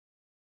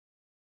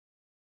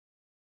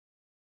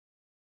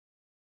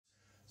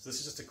So this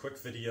is just a quick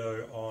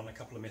video on a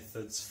couple of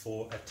methods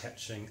for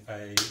attaching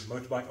a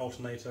motorbike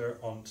alternator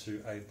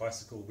onto a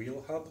bicycle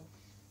wheel hub.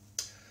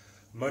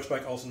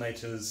 Motorbike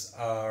alternators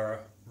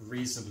are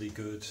reasonably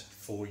good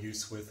for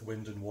use with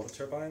wind and water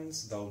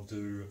turbines. They'll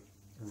do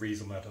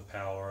reasonable amount of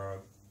power,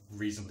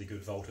 reasonably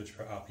good voltage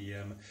per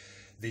RPM.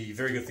 The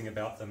very good thing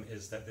about them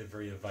is that they're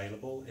very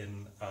available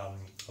in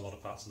a lot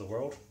of parts of the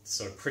world,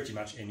 so pretty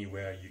much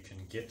anywhere you can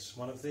get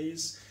one of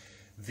these.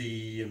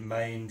 The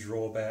main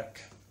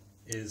drawback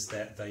is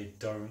that they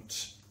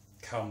don't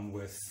come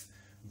with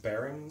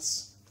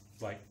bearings,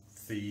 like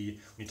when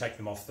you take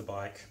them off the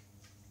bike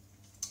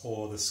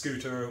or the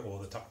scooter or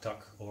the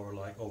tuk-tuk or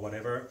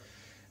whatever.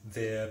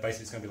 They're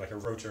basically going to be like a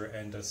rotor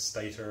and a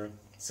stator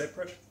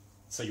separate,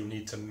 so you'll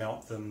need to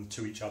mount them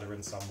to each other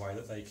in some way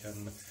that they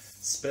can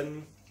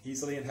spin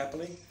easily and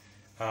happily,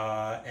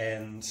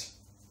 and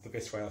the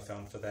best way I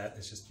found for that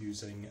is just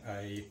using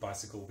a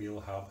bicycle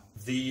wheel hub.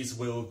 These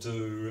will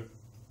do,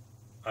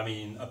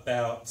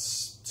 about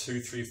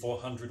 200, 300,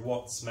 400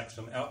 watts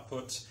maximum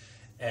output,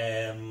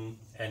 and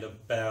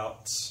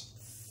about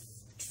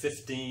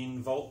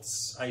 15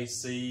 volts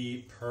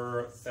AC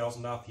per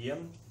 1000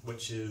 RPM,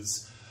 which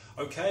is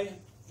okay.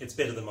 It's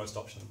better than most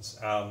options.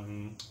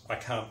 I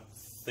can't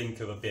think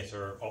of a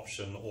better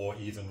option, or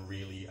even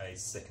really a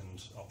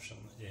second option,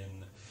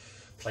 in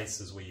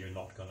places where you're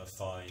not going to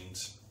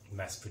find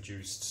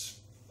mass-produced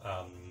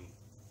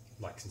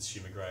like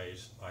consumer grade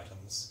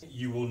items.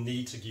 You will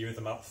need to gear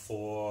them up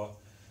for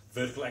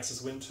vertical axis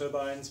wind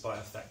turbines by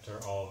a factor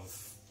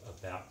of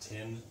about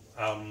 10.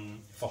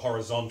 For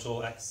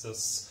horizontal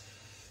axis,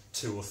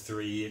 2 or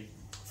 3.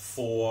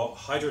 For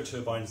hydro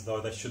turbines though,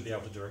 they should be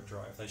able to direct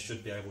drive. They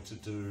should be able to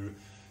do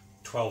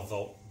 12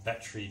 volt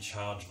battery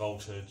charge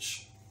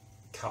voltage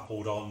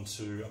coupled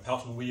onto a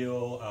Pelton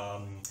wheel.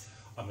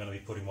 I'm going to be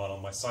putting one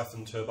on my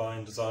siphon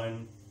turbine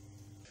design.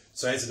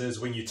 So as it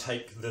is, when you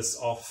take this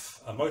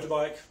off a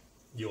motorbike,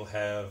 you'll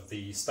have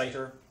the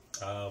stator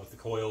with the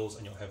coils,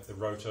 and you'll have the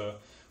rotor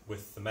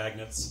with the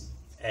magnets,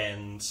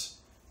 and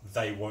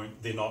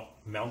they're not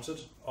mounted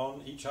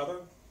on each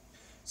other.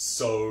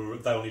 So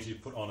they'll need to be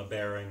put on a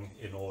bearing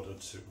in order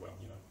to,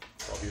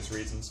 for obvious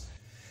reasons.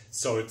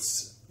 So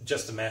it's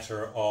just a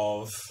matter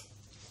of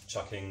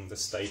chucking the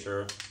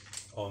stator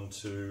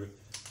onto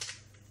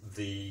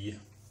the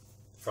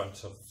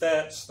front of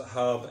the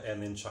hub,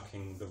 and then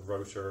chucking the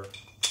rotor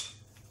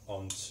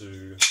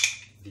onto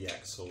the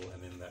axle,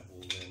 and then that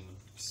will then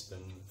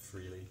spin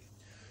freely.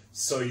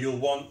 So you'll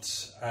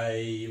want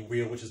a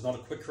wheel which is not a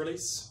quick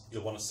release.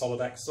 You'll want a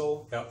solid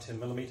axle, about 10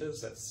 millimeters,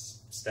 that's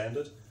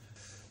standard.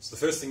 So the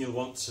first thing you'll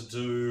want to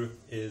do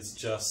is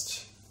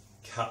just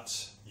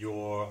cut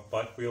your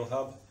bike wheel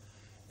hub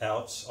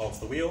out of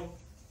the wheel.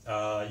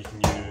 You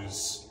can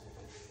use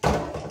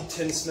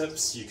tin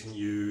snips, you can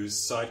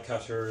use side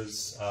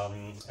cutters,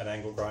 an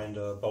angle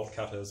grinder, bolt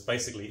cutters,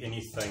 basically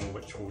anything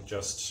which will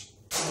just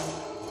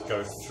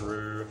go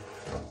through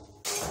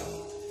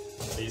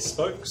these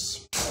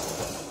spokes.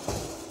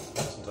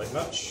 Doesn't take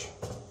much.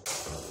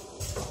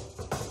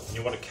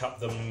 You want to cut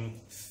them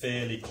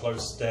fairly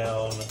close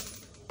down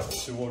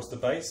towards the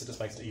base. It just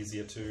makes it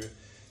easier to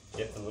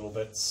get the little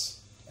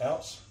bits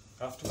out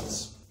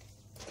afterwards.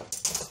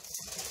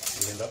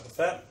 You end up with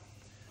that,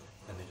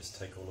 and then just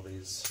take all of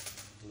these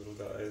little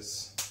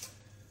guys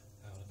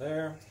out of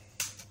there.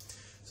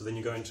 So then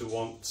you're going to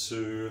want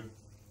to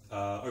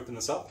open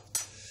this up,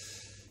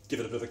 give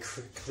it a bit of a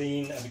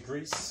clean and a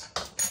grease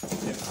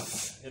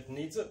if it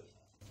needs it,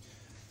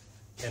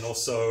 and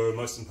also,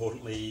 most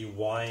importantly,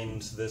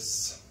 wind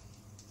this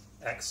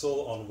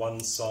axle on one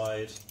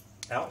side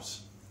out,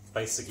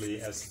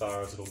 basically as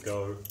far as it'll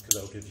go, because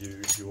that'll give you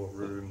your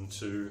room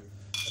to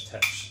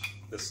attach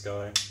this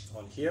guy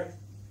on here.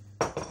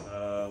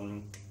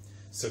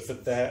 So for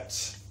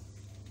that,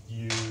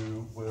 you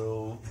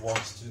will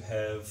want to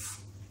have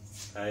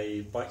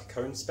a bike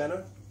cone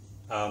spanner.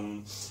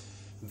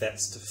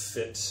 That's to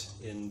fit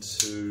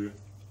into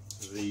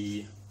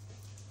the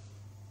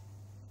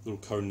little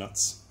cone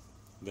nuts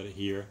that are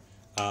here.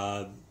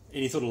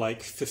 Any sort of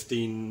like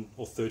 15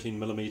 or 13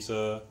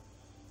 millimeter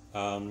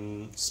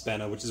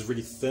spanner, which is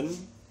really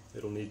thin.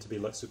 It'll need to be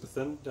like super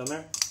thin down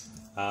there.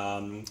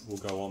 Will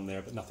go on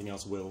there, but nothing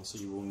else will. So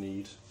you will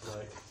need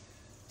like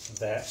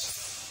that.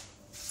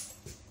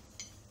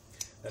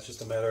 That's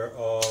just a matter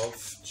of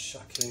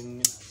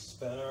chucking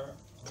spanner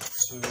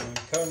onto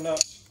cone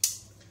nut,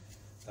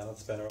 another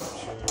spanner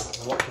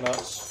onto lock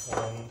nut,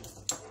 and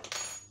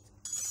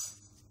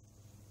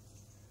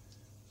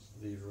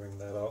levering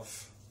that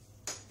off.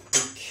 Be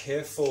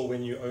careful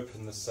when you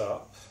open this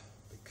up,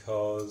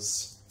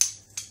 because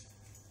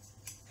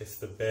if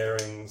the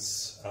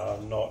bearings are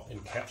not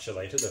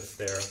encapsulated, if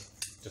they're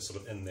just sort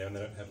of in there and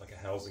they don't have like a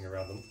housing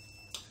around them,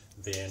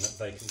 then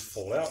they can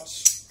fall out,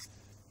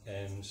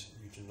 and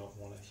you do not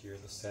want to hear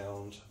the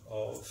sound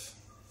of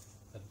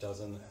a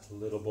dozen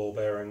little ball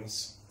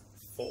bearings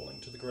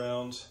falling to the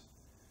ground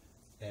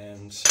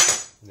and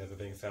never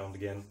being found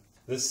again.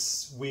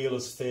 This wheel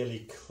is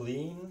fairly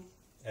clean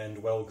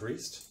and well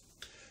greased,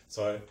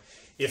 so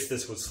if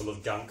this was full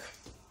of gunk,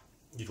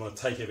 you'd want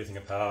to take everything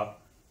apart,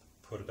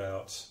 put it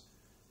out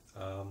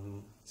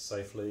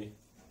safely,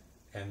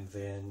 and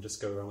then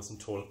just go around with some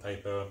toilet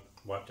paper,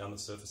 wipe down the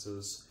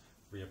surfaces,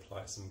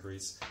 reapply some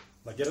grease.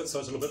 Now get it so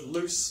it's a little bit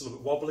loose, a little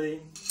bit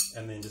wobbly,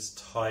 and then just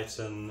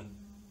tighten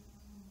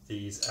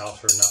these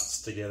outer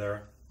nuts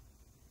together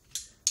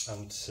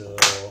until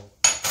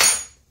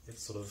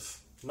it's sort of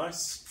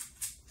nice,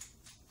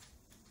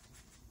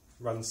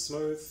 runs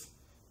smooth,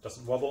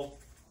 doesn't wobble.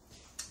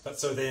 But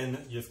so then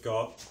you've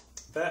got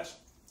that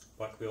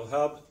bike wheel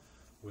hub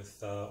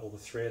with all the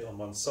thread on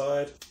one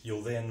side.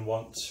 You'll then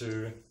want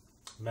to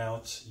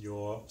mount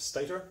your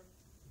stator,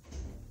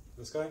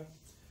 this guy,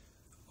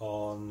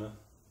 on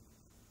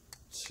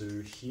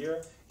to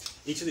here.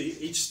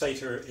 Each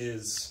stator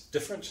is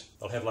different.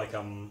 They'll have like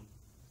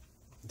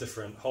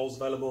different holes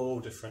available,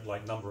 different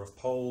like number of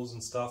poles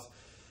and stuff.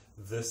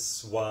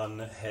 This one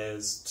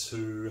has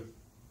 2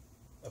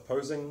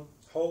 opposing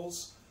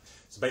holes.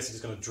 So basically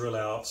it's going to drill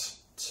out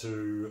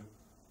 2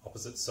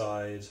 opposite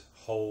side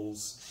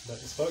holes that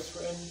the spokes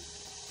were in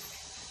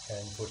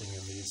and putting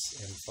in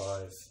these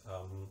M5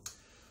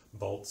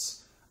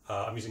 bolts.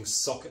 I'm using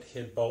socket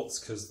head bolts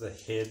because the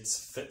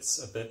heads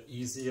fits a bit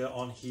easier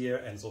on here,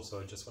 and it's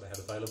also just what I had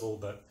available,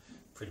 but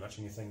pretty much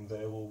anything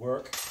there will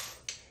work.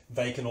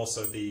 They can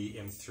also be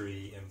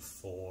M3,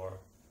 M4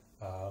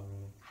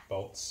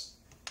 bolts.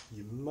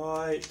 You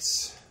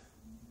might,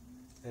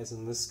 as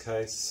in this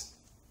case,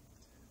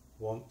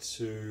 want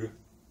to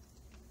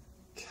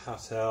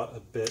cut out a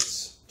bit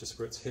just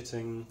where it's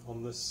hitting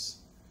on this,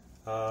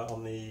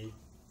 on the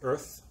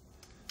earth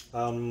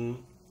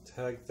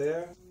tag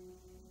there.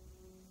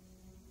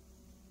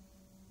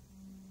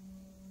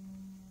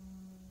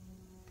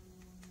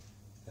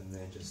 And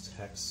then just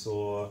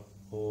hacksaw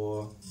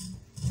or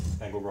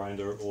angle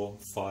grinder or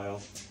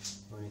file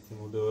or anything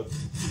will do it.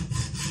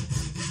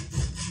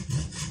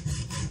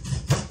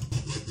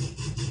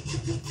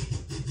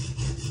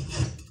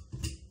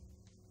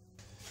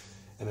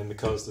 And then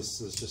because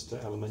this is just an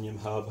aluminium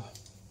hub,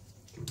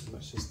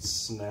 let's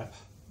just snap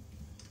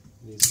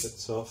these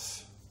bits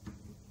off,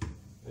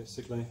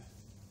 basically.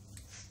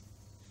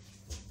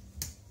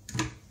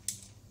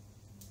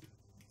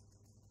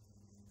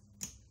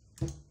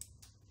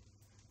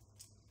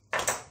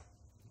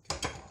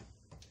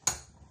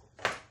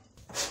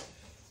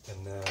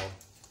 And now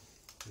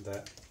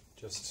that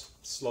just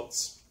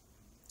slots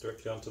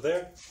directly onto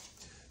there,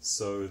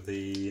 so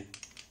the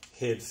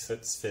head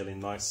fits fairly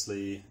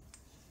nicely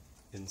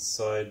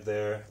inside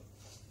there.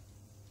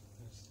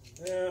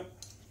 There.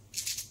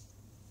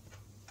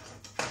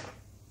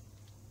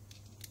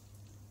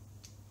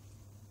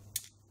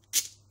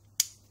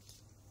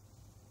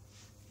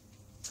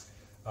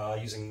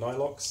 Using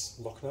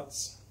Nylox lock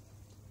nuts.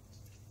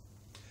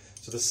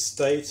 So the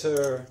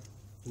stator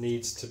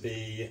needs to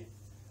be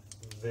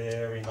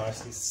very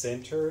nicely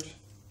centered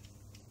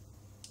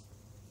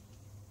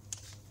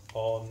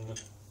on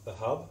the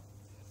hub,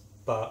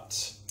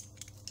 but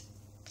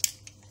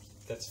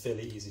that's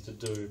fairly easy to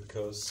do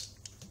because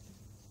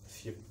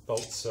if your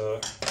bolts are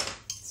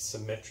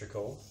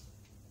symmetrical,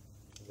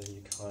 then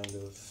you kind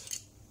of,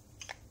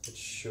 it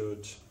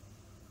should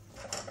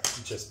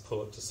just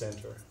pull it to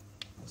center,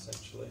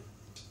 essentially.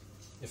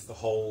 If the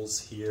holes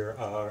here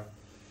are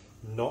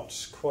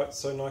not quite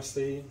so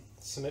nicely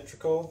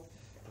symmetrical,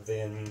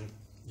 then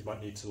you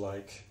might need to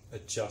like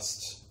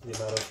adjust the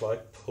amount of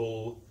like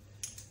pull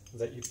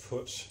that you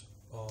put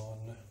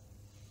on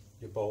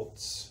your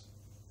bolts.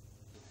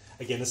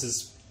 Again, this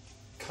is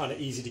kind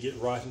of easy to get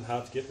right and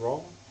hard to get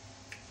wrong,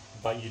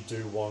 but you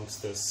do want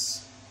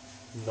this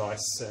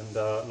nice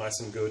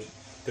and good,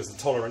 because the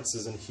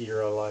tolerances in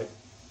here are like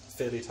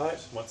fairly tight.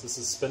 Once this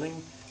is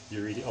spinning,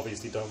 you really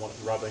obviously don't want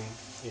it rubbing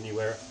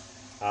anywhere.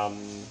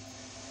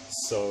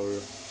 So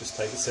just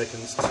take a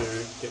second to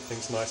get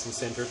things nice and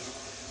centered.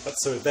 But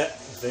so that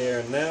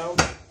there now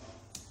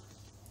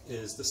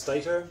is the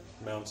stator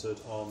mounted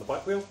on the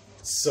bike wheel.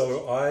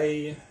 So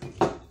I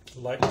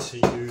like to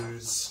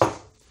use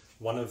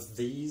one of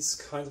these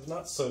kinds of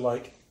nuts. So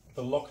like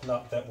the lock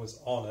nut that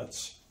was on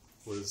it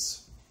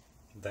was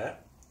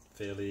that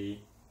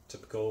fairly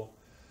typical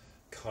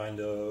kind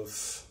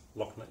of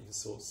lock nut you can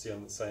sort of see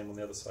on the same on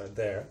the other side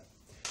there.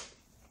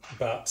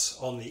 But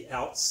on the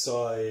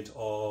outside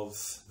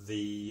of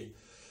the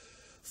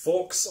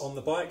forks on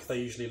the bike, they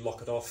usually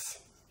lock it off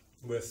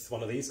with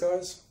one of these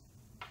guys.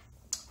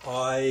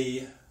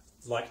 I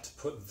like to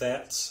put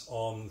that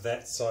on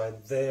that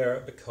side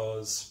there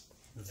because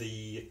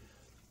the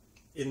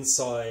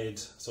inside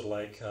sort of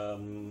like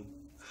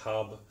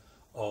hub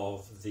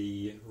of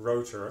the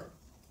rotor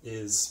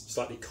is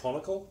slightly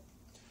conical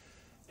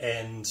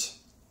and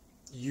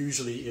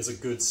usually is a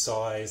good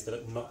size that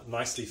it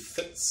nicely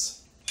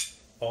fits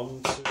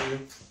onto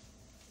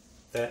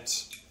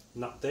that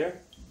nut there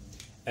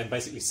and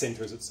basically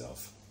centers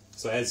itself.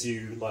 So as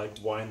you like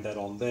wind that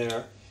on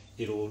there,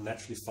 it'll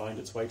naturally find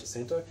its way to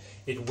center.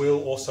 It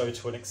will also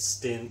to an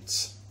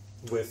extent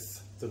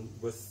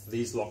with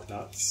these lock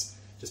nuts,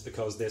 just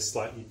because they're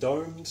slightly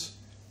domed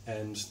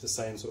and the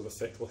same sort of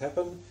effect will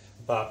happen.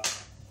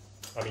 But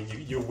I mean,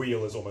 your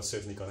wheel is almost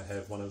certainly going to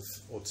have one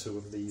or two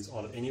of these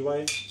on it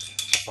anyway.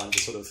 I find it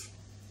sort of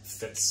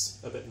fits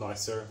a bit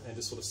nicer and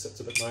just sort of sits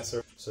a bit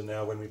nicer. So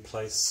now when we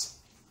place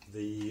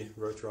the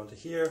rotor onto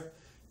here,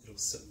 it'll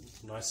sit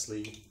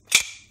nicely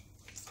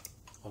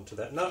onto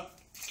that nut,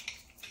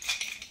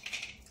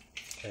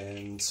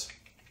 and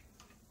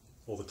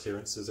all the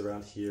clearances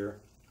around here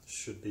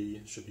should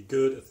be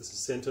good if this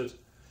is centered,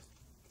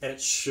 and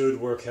it should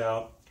work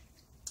out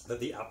that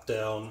the up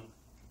down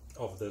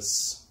of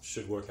this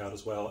should work out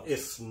as well.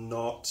 If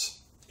not,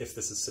 if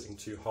this is sitting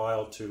too high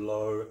or too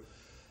low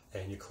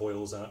and your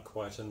coils aren't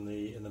quite in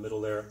the middle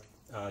there,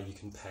 you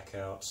can pack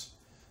out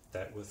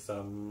that with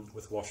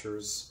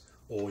washers,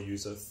 or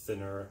use a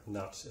thinner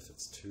nut if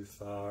it's too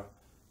far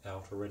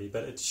out already.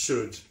 But it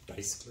should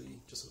basically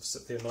just sort of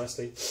sit there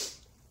nicely,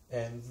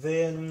 and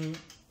then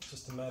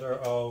just a matter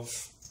of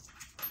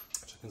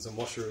chucking some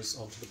washers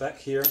onto the back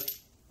here.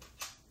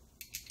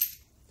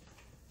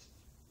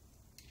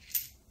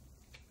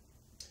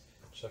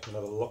 Chuck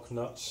another lock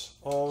nut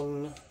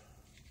on.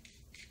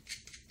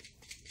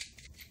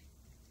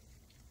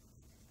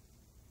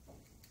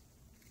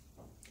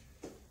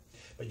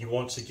 But you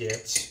want to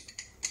get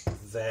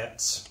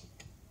that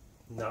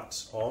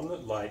nut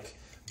on, like,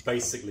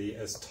 basically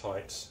as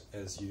tight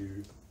as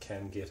you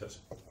can get it,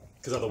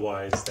 because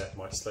otherwise that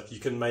might slip. You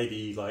can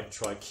maybe like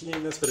try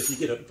keying this, but if you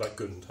get it like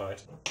good and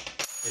tight,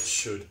 it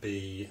shouldn't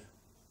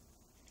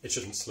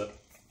slip.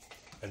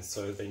 And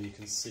so then you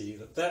can see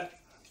that that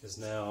is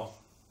now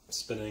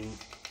spinning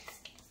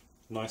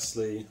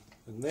nicely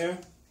in there,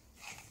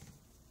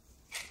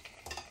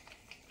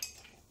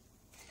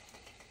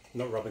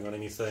 not rubbing on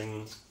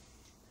anything,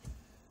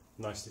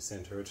 nicely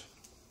centered,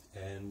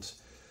 and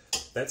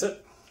that's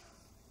it.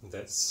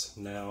 That's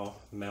now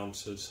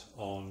mounted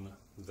on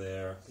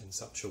there in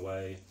such a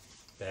way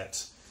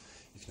that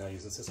you can now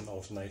use this as an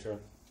alternator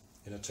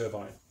in a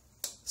turbine.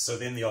 So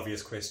then the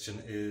obvious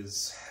question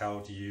is, how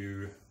do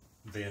you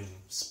then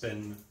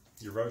spin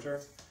your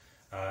rotor?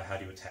 How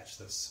do you attach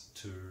this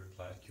to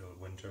like your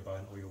wind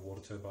turbine or your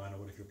water turbine or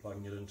whatever you're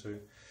plugging it into?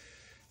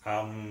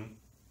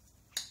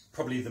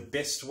 Probably the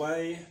best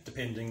way,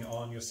 depending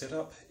on your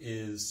setup,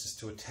 is just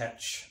to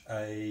attach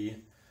a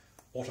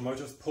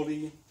automotive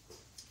pulley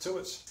to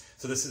it.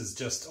 So this is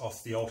just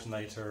off the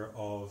alternator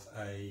of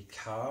a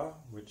car,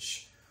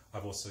 which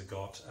I've also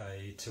got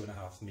a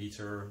 2.5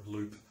 meter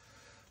loop,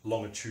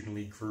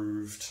 longitudinally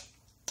grooved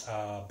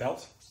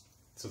belt.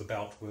 So the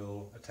belt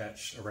will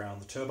attach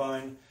around the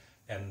turbine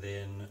and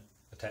then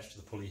attach to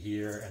the pulley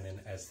here, and then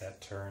as that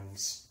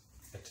turns,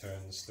 it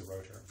turns the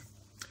rotor.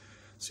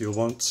 So you'll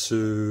want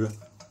to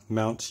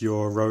mount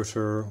your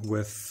rotor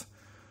with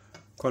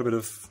quite a bit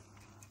of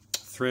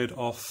thread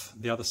off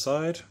the other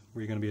side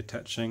where you're going to be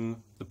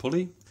attaching the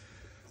pulley.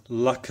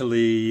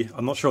 Luckily,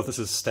 I'm not sure if this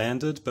is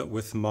standard, but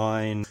with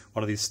mine,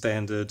 one of these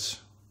standard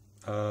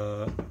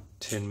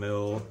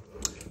 10mm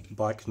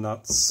bike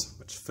nuts,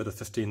 which fit a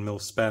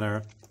 15mm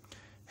spanner,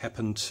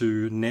 happen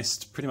to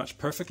nest pretty much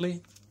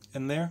perfectly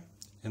in there,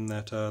 in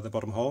that the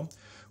bottom hole,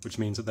 which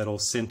means that that'll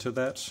center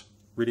that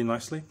really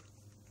nicely.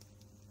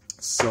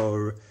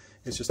 So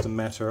it's just a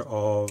matter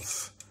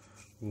of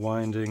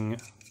winding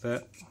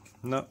that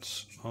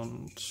nut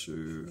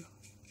onto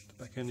the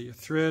back end of your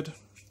thread.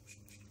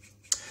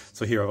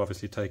 So here I've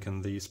obviously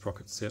taken the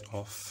sprocket set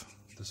off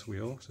this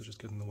wheel, so just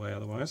get in the way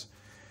otherwise.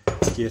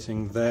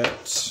 Getting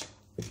that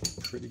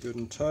pretty good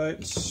and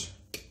tight.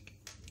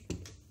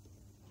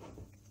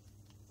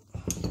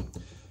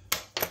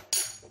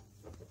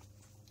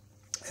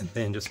 And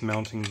then just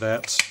mounting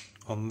that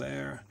on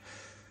there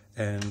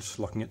and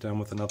locking it down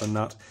with another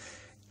nut.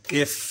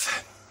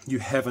 If you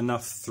have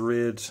enough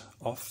thread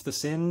off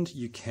this end,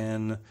 you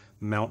can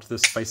mount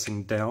this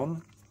facing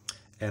down,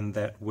 and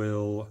that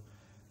will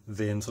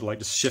then sort of like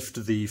just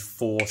shift the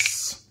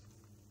force,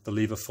 the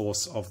lever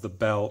force of the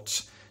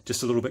belt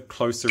just a little bit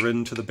closer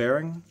into the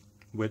bearing,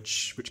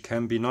 which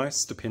can be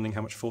nice depending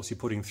how much force you're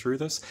putting through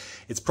this.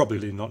 It's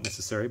probably not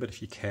necessary, but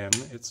if you can,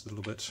 it's a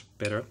little bit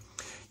better.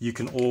 You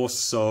can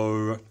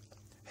also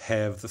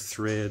have the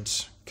thread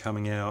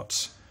coming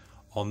out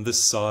on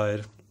this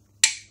side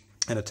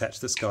and attach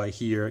this guy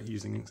here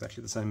using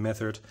exactly the same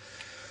method,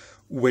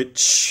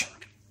 which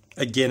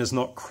again is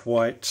not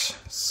quite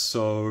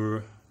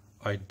so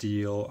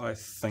ideal, I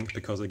think,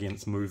 because again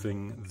it's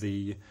moving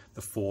the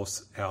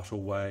force out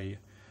away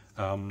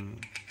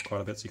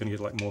quite a bit, so you're going to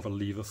get like more of a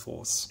lever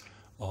force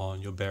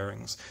on your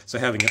bearings. So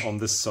having it on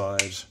this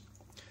side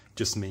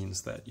just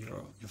means that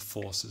your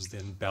force is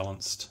then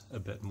balanced a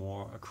bit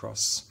more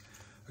across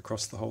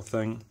the whole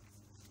thing.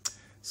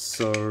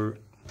 So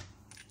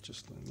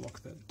just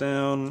lock that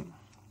down.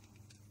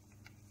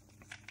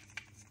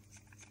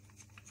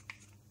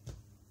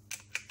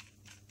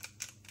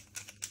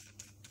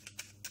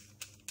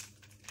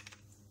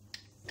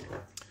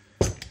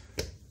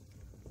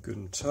 Good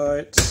and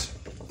tight.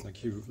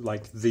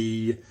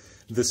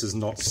 This is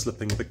not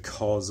slipping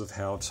because of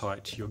how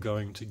tight you're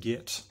going to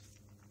get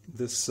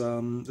this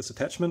this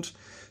attachment.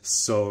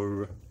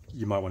 So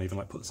you might want to even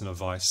like put this in a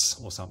vise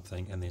or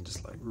something and then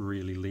just like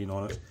really lean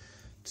on it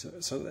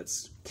so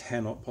that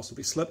cannot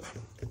possibly slip.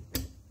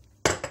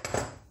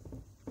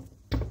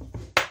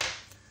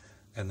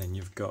 And then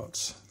you've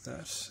got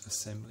that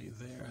assembly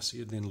there. So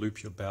you then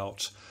loop your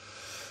belt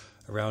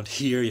around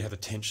here. You have a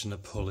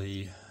tensioner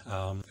pulley.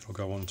 It'll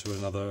go on to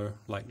another,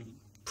 like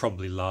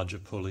probably larger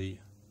pulley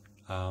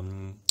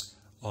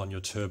on your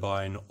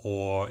turbine,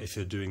 or if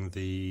you're doing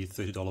the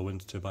 $30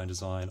 wind turbine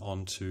design,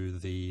 onto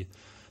the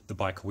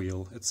bike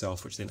wheel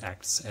itself, which then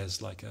acts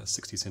as like a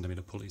 60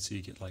 centimeter pulley. So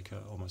you get like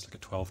almost like a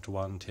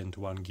 12-to-1,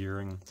 10-to-1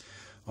 gearing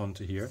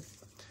onto here.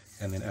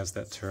 And then as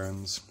that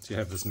turns, so you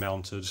have this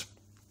mounted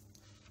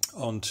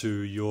onto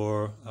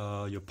your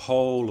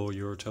pole or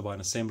your turbine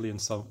assembly in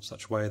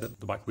such way that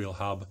the bike wheel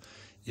hub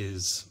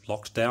is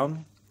locked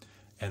down,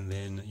 and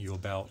then your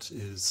belt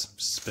is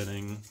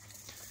spinning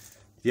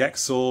the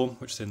axle,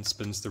 which then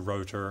spins the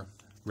rotor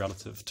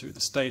relative to the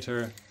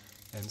stator,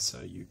 and so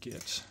you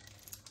get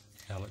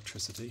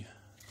electricity.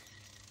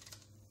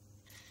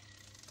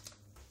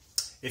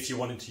 If you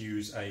wanted to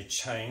use a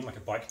chain, like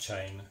a bike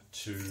chain,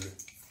 to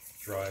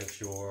drive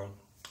your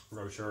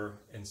rotor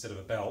instead of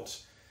a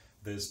belt,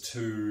 there's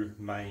two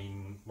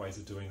main ways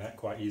of doing that,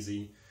 quite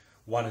easy.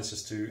 One is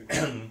just to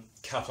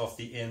cut off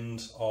the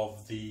end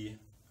of the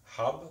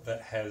hub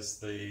that has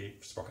the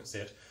sprocket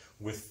set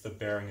with the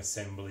bearing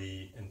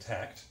assembly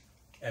intact,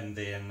 and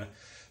then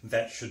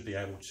that should be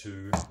able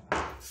to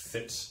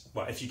fit,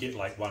 well, if you get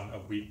like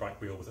a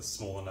bike wheel with a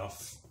small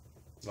enough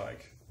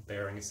like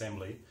bearing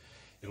assembly,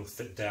 it'll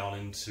fit down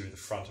into the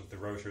front of the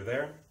rotor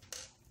there.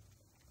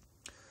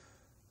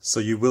 So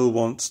you will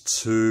want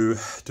to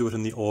do it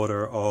in the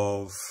order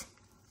of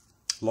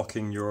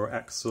locking your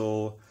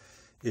axle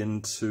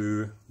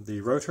into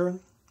the rotor,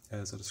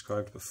 as I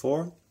described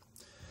before,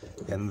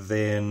 and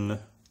then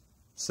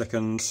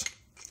second,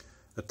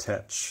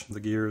 attach the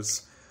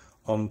gears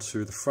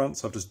onto the front.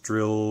 So I've just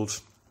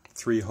drilled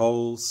 3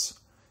 holes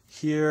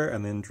here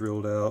and then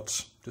drilled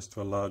out just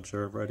to a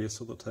larger radius,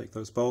 so they'll take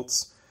those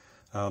bolts.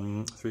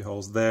 3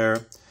 holes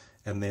there,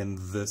 and then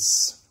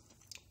this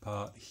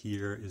part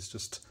here is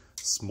just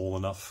small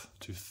enough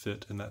to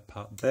fit in that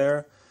part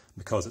there.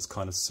 Because it's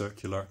kind of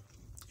circular,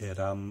 it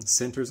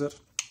centers it.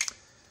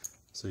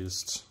 So you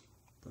just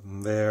put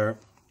them there,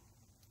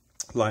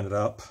 line it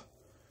up,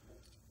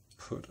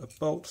 put a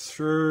bolt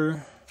through,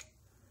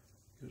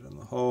 get it in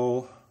the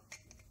hole,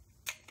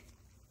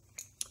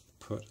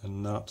 put a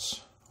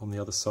nut on the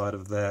other side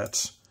of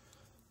that,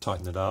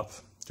 tighten it up,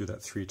 do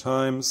that 3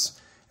 times,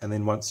 and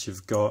then once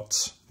you've got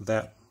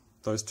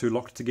those two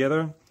locked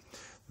together,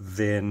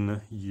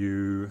 then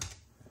you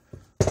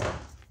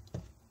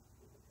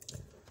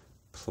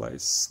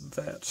place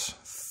that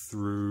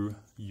through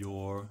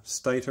your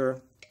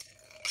stator,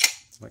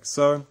 like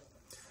so,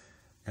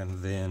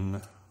 and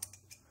then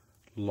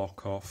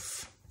lock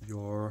off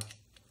your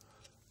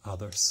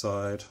other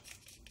side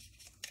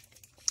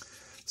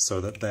so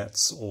that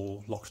that's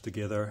all locked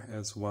together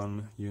as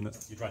one unit.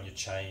 You'd run your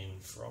chain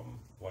from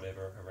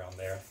whatever around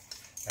there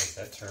as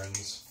that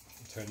turns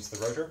the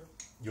rotor.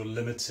 You're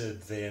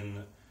limited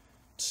then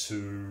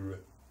to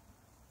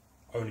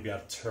only be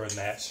able to turn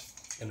that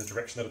in the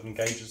direction that it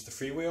engages the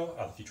freewheel.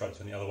 If you try to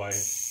turn the other way,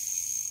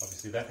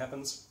 obviously that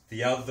happens.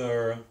 The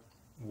other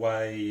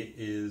way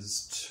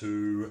is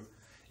to,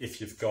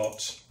 if you've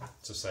got,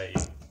 so say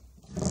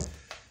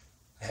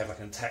I have like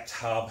an intact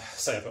hub,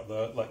 say I've got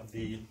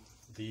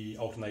the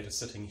alternator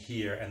sitting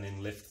here and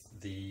then left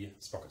the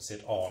sprocket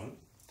set on.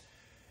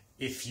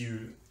 If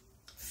you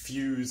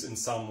fuse in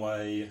some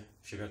way,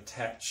 if you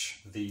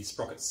attach the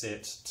sprocket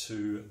set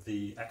to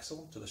the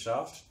axle, to the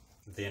shaft,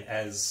 then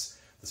as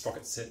the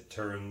sprocket set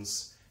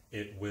turns,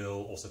 it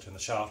will also turn the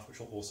shaft, which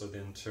will also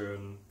then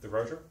turn the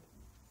rotor.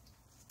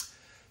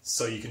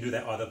 So you can do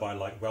that either by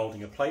like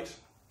welding a plate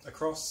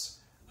across.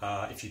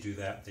 If you do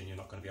that, then you're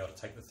not going to be able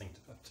to take the thing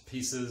to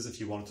pieces if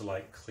you want to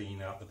like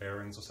clean out the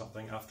bearings or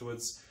something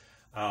afterwards.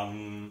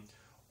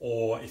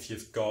 Or if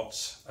you've got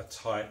a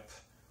type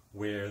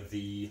where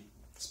the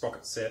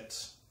sprocket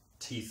set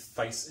teeth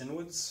face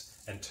inwards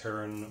and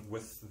turn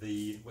with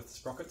the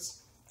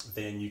sprockets,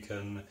 then you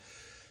can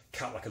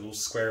cut like a little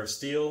square of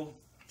steel,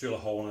 drill a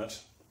hole in it,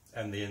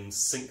 and then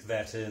sink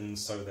that in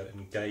so that it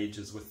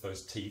engages with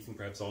those teeth and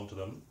grabs onto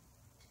them,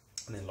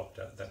 and then lock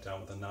that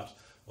down with a nut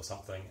or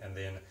something, and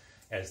then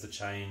as the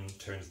chain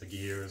turns the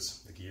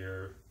gears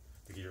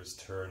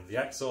turn the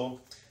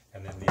axle,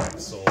 and then the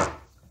axle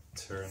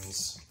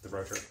turns the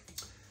rotor.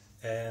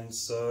 And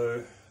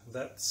so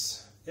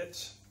that's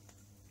it.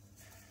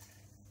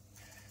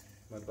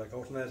 Motorbike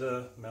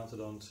alternator mounted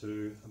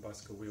onto a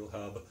bicycle wheel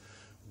hub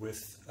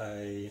with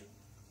a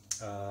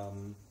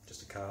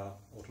just a car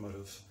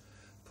automotive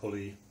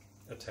pulley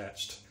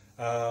attached.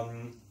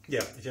 Yeah,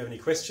 if you have any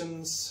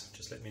questions,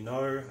 just let me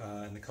know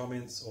in the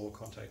comments or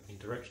contact me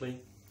directly.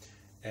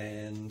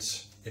 And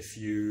if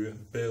you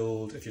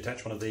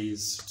attach one of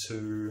these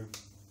to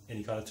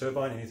any kind of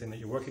turbine, anything that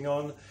you're working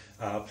on,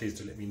 please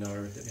do let me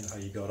know how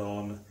you got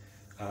on.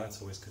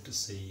 It's always good to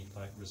see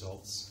like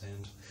results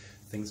and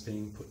things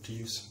being put to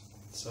use.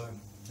 So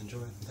enjoy,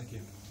 and thank you.